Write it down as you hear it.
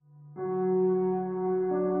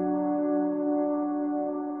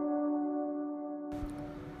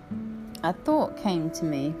a thought came to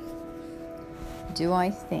me. Do I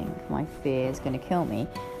think my fear is going to kill me?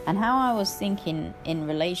 And how I was thinking in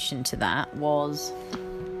relation to that was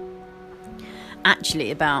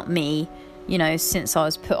actually about me, since I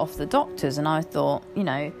was put off the doctors. And I thought,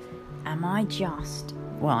 am I just...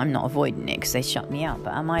 Well, I'm not avoiding it because they shut me out.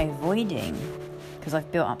 But am I avoiding... Because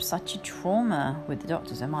I've built up such a trauma with the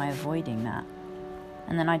doctors. Am I avoiding that?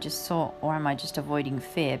 And then I just thought, or am I just avoiding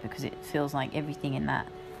fear? Because it feels like everything in that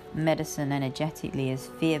medicine energetically is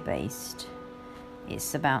fear-based.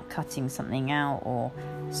 It's about cutting something out or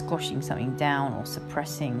squashing something down or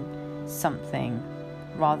suppressing something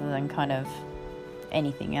rather than kind of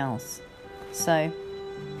anything else. So,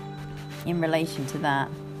 in relation to that,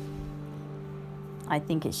 I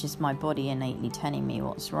think it's just my body innately telling me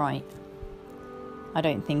what's right. I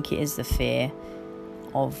don't think it is the fear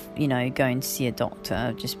of, going to see a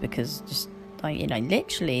doctor just because,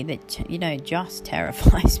 literally, that, just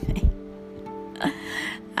terrifies me.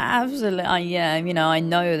 Absolutely, yeah, I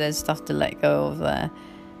know there's stuff to let go of there.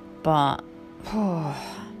 But,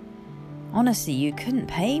 honestly, you couldn't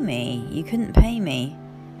pay me.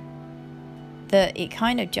 That it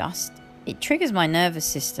kind of just, it triggers my nervous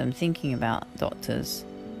system thinking about doctors,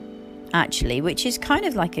 actually, which is kind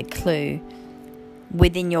of like a clue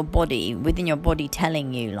within your body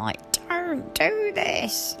telling you, like, don't do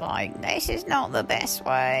this, like, this is not the best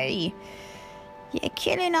way, you're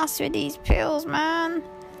killing us with these pills, man.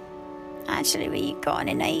 Actually, we've got an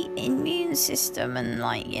innate immune system, and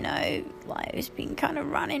it's been kind of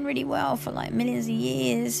running really well for like millions of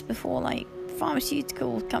years before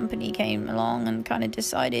pharmaceutical company came along and kind of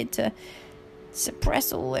decided to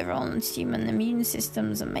suppress everyone's human immune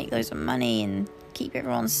systems and make loads of money and keep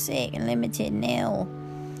everyone sick and limited and ill.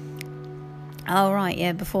 Oh right,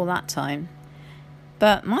 yeah, before that time.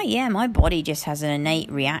 But my body just has an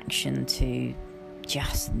innate reaction to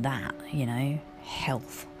just that,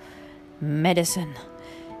 health, medicine,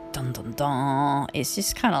 dun dun dun. It's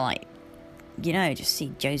just kind of like, just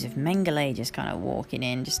see Joseph Mengele just kind of walking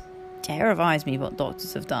in, just terrifies me what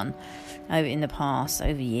doctors have done in the past,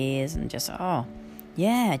 over years, and just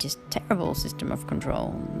just terrible system of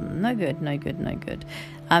control. No good.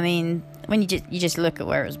 I mean, when you just look at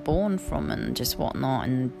where it was born from and just whatnot,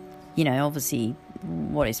 and obviously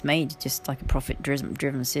what it's made, just like a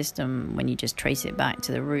profit-driven system. When you just trace it back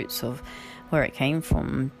to the roots of where it came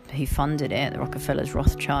from, who funded it, the Rockefellers,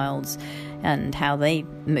 Rothschilds, and how they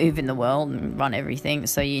move in the world and run everything.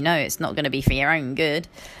 So it's not going to be for your own good.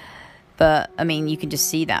 But, I mean, you can just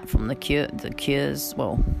see that from the cures,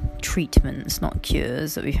 treatments, not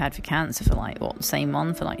cures, that we've had for cancer for the same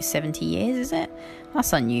one for 70 years, is it?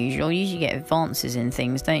 That's unusual. You usually get advances in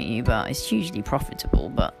things, don't you? But it's hugely profitable,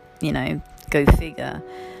 but, go figure.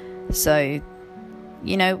 So,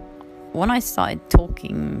 when I started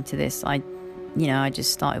talking to this, I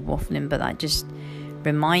just started waffling, but that just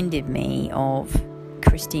reminded me of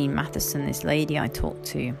Christine Matheson, this lady I talked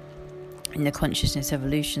to in the Consciousness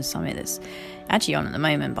Evolution Summit that's actually on at the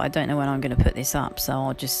moment, but I don't know when I'm going to put this up, so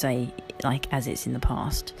I'll just say as it's in the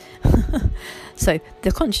past. So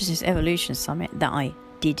the Consciousness Evolution Summit that I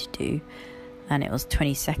did do, and it was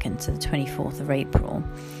 22nd to the 24th of April,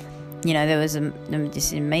 there was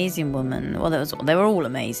this amazing woman. Well, they were all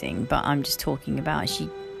amazing, but I'm just talking about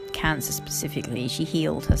cancer specifically. She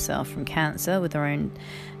healed herself from cancer with her own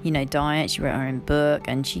diet. She wrote her own book,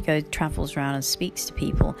 and she travels around and speaks to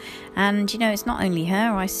people. And it's not only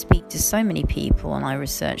her. I speak to so many people, and I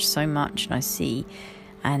research so much, and I see,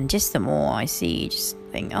 and just the more I see, you just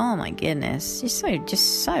think, oh my goodness, just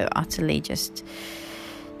so utterly just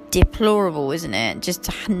deplorable, isn't it? Just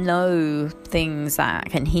to know things that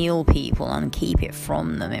can heal people and keep it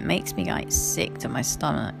from them. It makes me sick to my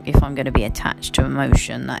stomach if I'm going to be attached to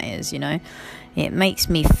emotion, that is, It makes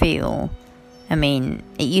me feel, it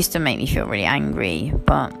used to make me feel really angry,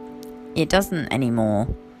 but it doesn't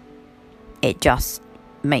anymore. It just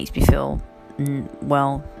makes me feel,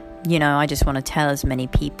 I just want to tell as many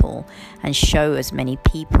people and show as many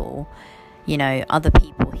people, other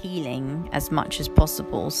people healing as much as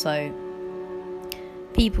possible, so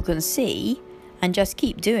people can see, and just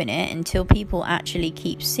keep doing it until people actually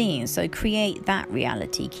keep seeing. So create that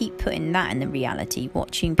reality, keep putting that in the reality,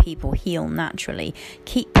 watching people heal naturally,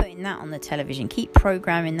 keep putting that on the television, keep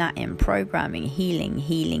programming that in,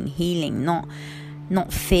 healing,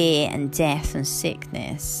 not fear and death and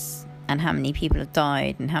sickness and how many people have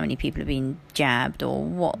died and how many people have been jabbed or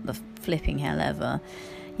what the flipping hell ever.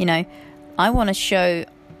 I want to show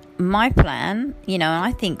my plan, and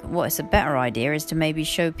I think what's a better idea is to maybe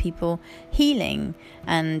show people healing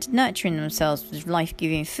and nurturing themselves with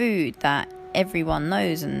life-giving food that everyone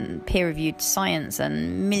knows, and peer-reviewed science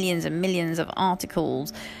and millions of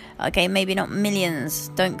articles. Okay, maybe not millions,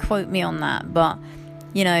 don't quote me on that, but,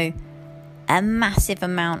 you know, a massive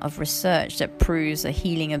amount of research that proves the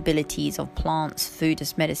healing abilities of plants, food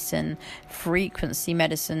as medicine, frequency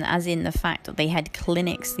medicine, as in the fact that they had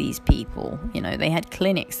clinics, these people, you know, they had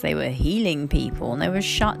clinics, they were healing people, and they were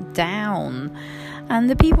shut down. And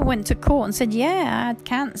the people went to court and said, yeah, I had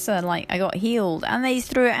cancer, like, I got healed. And they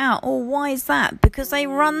threw it out. Oh, why is that? Because they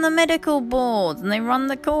run the medical board and they run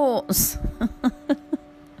the courts.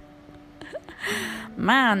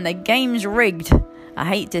 Man, the game's rigged. I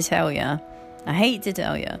hate to tell you.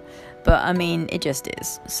 But, I mean, it just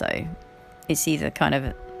is. So, it's either kind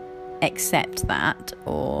of accept that,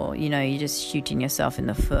 or, you know, you're just shooting yourself in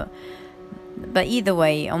the foot. But either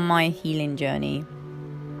way, on my healing journey,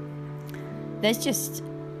 there's just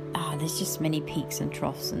many peaks and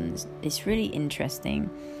troughs, and it's really interesting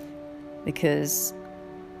because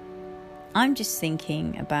I'm just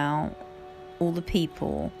thinking about all the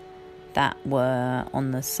people that were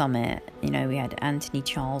on the summit. You know, we had Anthony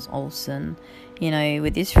Charles Olsen, you know,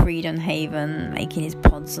 with his Freedom Haven, making his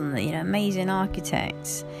pods, and the, you know, amazing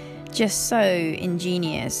architects, just so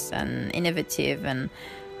ingenious and innovative, and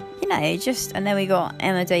you know, just, and then we got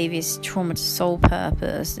Emma Davis, Trauma to Soul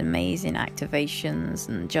Purpose, amazing activations,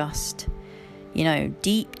 and just, you know,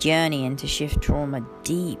 deep journey into shift trauma,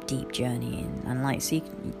 deep journey in, and like, so you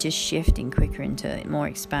just shifting quicker into more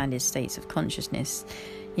expanded states of consciousness,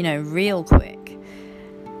 you know, real quick.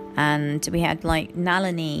 And we had like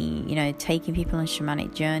Nalini, you know, taking people on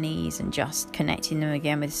shamanic journeys and just connecting them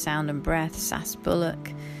again with sound and breath. Sass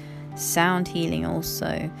Bullock, sound healing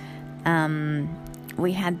also.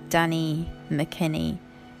 We had Danny McKinney,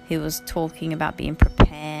 who was talking about being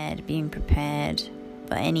prepared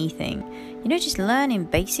for anything. You know, just learning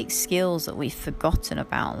basic skills that we've forgotten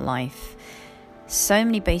about life. So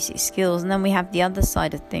many basic skills. And then we have the other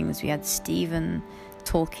side of things. We had Stephen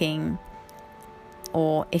talking,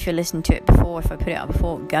 or if you're listening to it before, if I put it up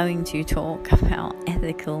before, going to talk about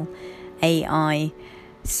ethical AI.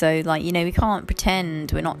 So, like, you know, we can't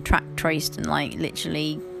pretend we're not track traced and, like,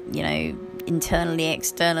 literally, you know, internally,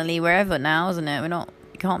 externally, wherever now, isn't it?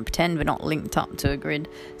 We can't pretend we're not linked up to a grid.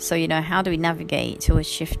 So, you know, how do we navigate till we're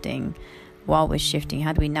shifting? While we're shifting,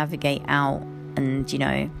 how do we navigate out and, you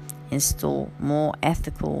know, install more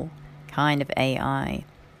ethical kind of AI?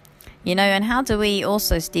 You know, and how do we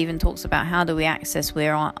also, Stephen talks about, how do we access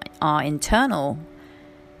where our internal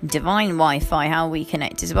divine Wi-Fi, how we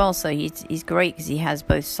connect as well. So he's great because he has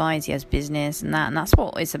both sides. He has business and that's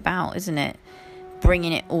what it's about, isn't it?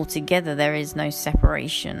 Bringing it all together. There is no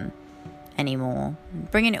separation anymore.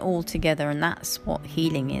 Bringing it all together, and that's what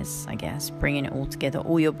healing is, I guess. Bringing it all together,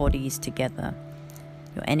 all your bodies together,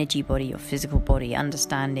 your energy body, your physical body,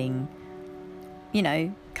 understanding, you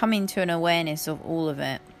know, coming to an awareness of all of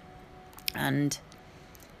it. And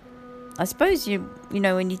I suppose you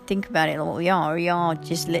know, when you think about it, what we are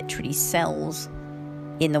just literally cells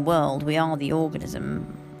in the world. We are the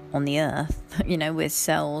organism on the earth. You know, we're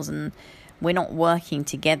cells, and we're not working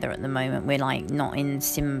together at the moment. We're like not in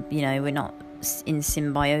we're not in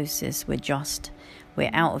symbiosis. We're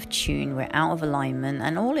out of tune. We're out of alignment,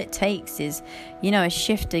 and all it takes is, you know, a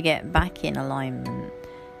shift to get back in alignment.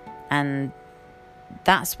 And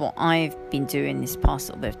that's what I've been doing this past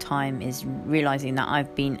little bit of time, is realizing that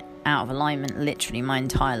I've been out of alignment literally my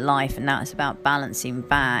entire life, and now it's about balancing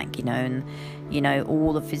back, you know, and, you know,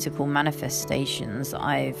 all the physical manifestations that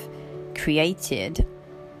I've created,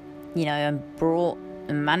 you know, and brought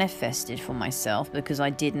and manifested for myself because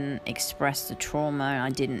I didn't express the trauma and I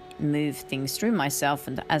didn't move things through myself,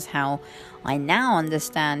 and as how I now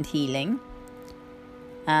understand healing.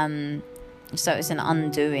 So it's an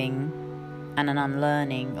undoing and an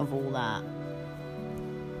unlearning of all that.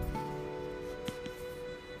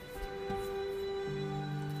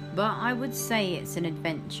 But I would say it's an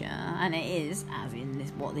adventure, and it is, as in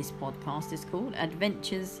what this podcast is called,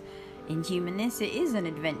 Adventures in Humanness. It is an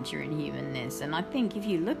adventure in humanness, and I think if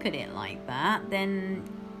you look at it like that, then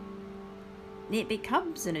it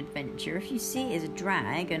becomes an adventure. If you see it as a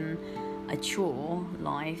drag and a chore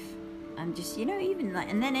life, and just, you know, even like,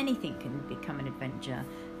 and then anything can become an adventure.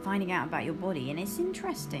 Finding out about your body, and it's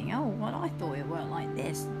interesting. Oh, well, I thought it worked like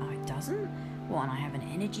this. Oh, it doesn't. Well, and I have an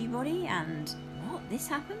energy body, and what, this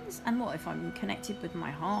happens? And what if I'm connected with my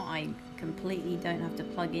heart? I completely don't have to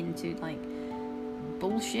plug into like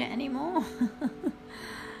bullshit anymore.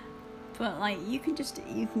 But like, you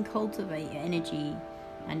can cultivate your energy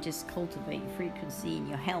and just cultivate frequency in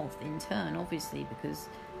your health in turn, obviously, because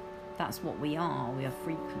that's what we are. We are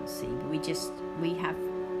frequency. But we have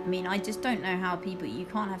I mean, I just don't know how you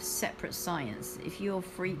can't have separate science. If you're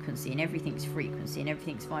frequency and everything's frequency and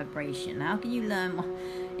everything's vibration, how can you learn?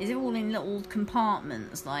 Is it all in little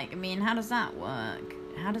compartments? Like, I mean, how does that work?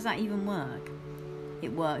 How does that even work?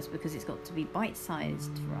 It works because it's got to be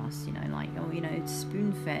bite-sized for us, like,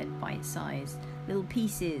 spoon-fed, bite-sized, little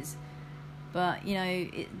pieces. But,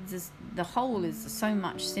 the whole is so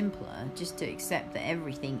much simpler just to accept that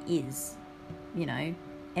everything is,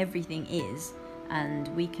 everything is. And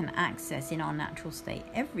we can access in our natural state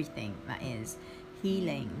everything that is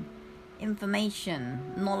healing, information,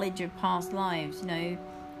 knowledge of past lives.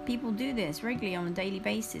 People do this regularly on a daily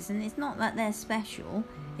basis, and it's not that they're special,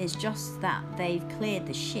 it's just that they've cleared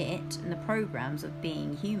the shit and the programs of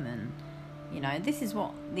being human. This is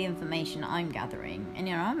what the information I'm gathering, and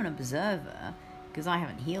I'm an observer because I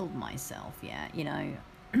haven't healed myself yet. I'm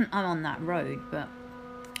on that road, but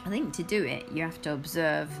I think to do it you have to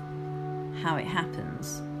observe how it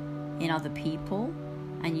happens in other people,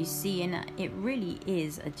 and you see it really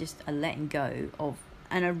is just a letting go of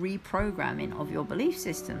and a reprogramming of your belief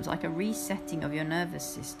systems, like a resetting of your nervous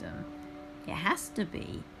system. It has to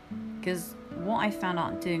be, because what I found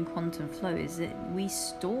out doing quantum flow is that we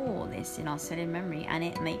store this in our cellular memory, and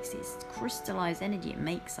it makes it crystallized energy. It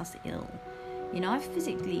makes us ill. I've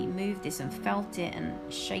physically moved this and felt it and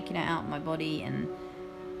shaken it out of my body, and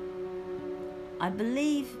I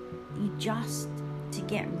believe you just to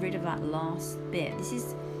get rid of that last bit. This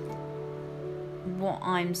is what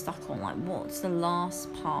I'm stuck on. Like, what's the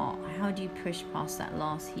last part? How do you push past that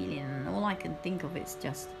last healing? And all I can think of is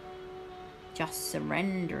just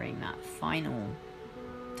surrendering that final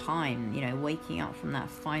time, waking up from that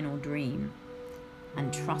final dream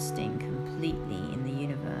and trusting completely in the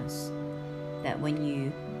universe that when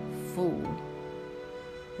you fall,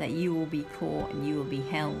 that you will be caught and you will be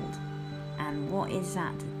held. And what is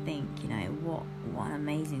that to think, what an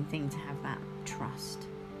amazing thing to have that trust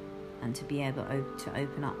and to be able to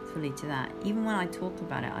open up fully to that. Even when I talk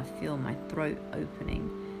about it, I feel my throat opening,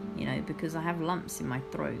 because I have lumps in my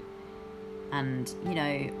throat. And,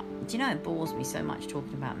 do it bores me so much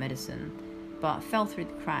talking about medicine, but I fell through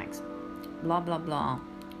the cracks, blah, blah, blah.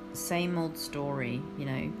 Same old story,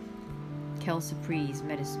 Kelsoprees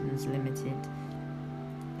Medicines Limited.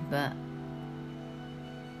 But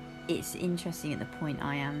it's interesting at the point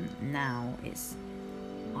I am now.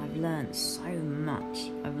 I've learned so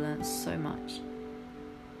much.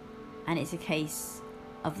 And it's a case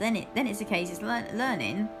of it's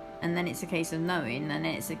learning, and then it's a case of knowing, and then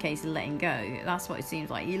it's a case of letting go. That's what it seems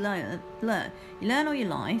like. You learn all your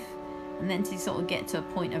life, and then to sort of get to a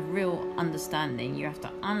point of real understanding, you have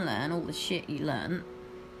to unlearn all the shit you learned,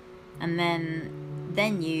 and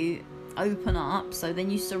then you open up. So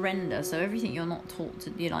then you surrender. So everything you're not taught to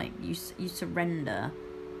do, like you surrender,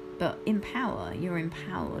 but empower. You're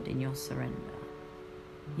empowered in your surrender.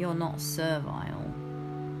 You're not servile.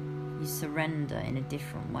 You surrender in a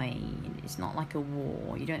different way. It's not like a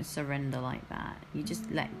war. You don't surrender like that. You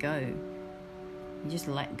just let go. You just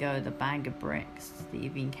let go of the bag of bricks that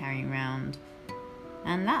you've been carrying around.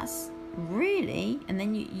 And that's really, and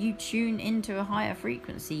then you tune into a higher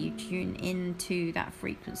frequency. You tune into that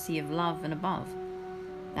frequency of love and above.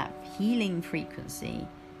 That healing frequency.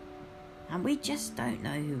 And we just don't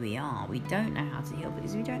know who we are. We don't know how to heal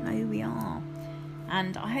because we don't know who we are.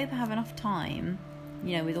 And I hope I have enough time,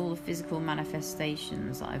 with all the physical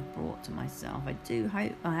manifestations that I've brought to myself. I do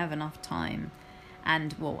hope I have enough time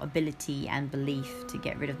and, ability and belief to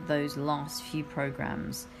get rid of those last few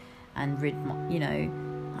programs and rid,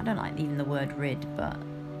 I don't like even the word rid, but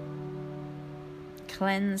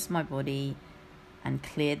cleanse my body and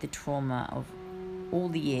clear the trauma of all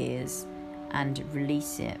the years and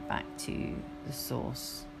release it back to the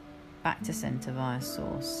source, back to center via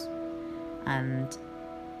source, and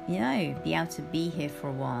be able to be here for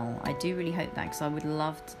a while. I do really hope that, because I would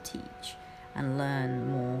love to teach and learn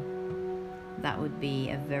more. That would be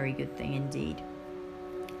a very good thing indeed.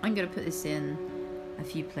 I'm going to put this in a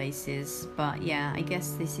few places, but yeah, I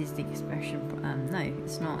guess this is the expression. No,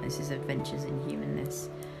 it's not. This is Adventures in Humanness.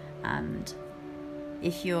 And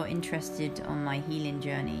if you're interested on my healing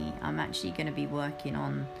journey, I'm actually going to be working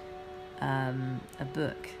on a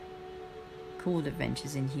book called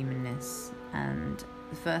Adventures in Humanness, and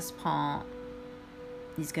the first part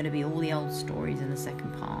is going to be all the old stories, and the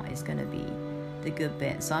second part is going to be the good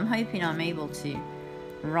bit. So I'm hoping I'm able to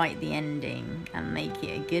write the ending and make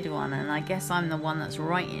it a good one, and I guess I'm the one that's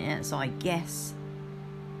writing it, so I guess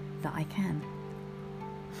that I can.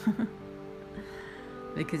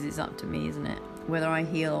 Because it's up to me, isn't it? Whether I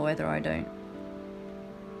heal or whether I don't.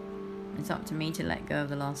 It's up to me to let go of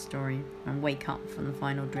the last story and wake up from the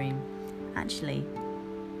final dream. Actually,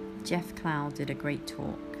 Jeff Cloud did a great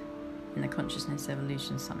talk in the Consciousness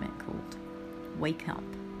Evolution Summit called Wake Up,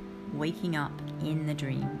 Waking Up in the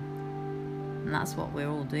Dream. And that's what we're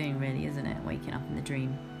all doing really, isn't it? Waking up in the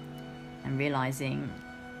dream and realizing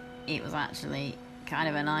it was actually kind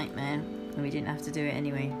of a nightmare and we didn't have to do it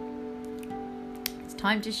anyway. It's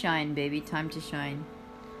time to shine, baby, time to shine.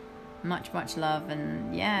 Much love,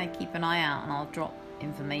 and yeah, keep an eye out and I'll drop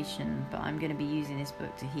information, but I'm going to be using this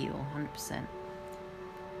book to heal 100%.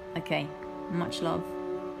 Okay, much love.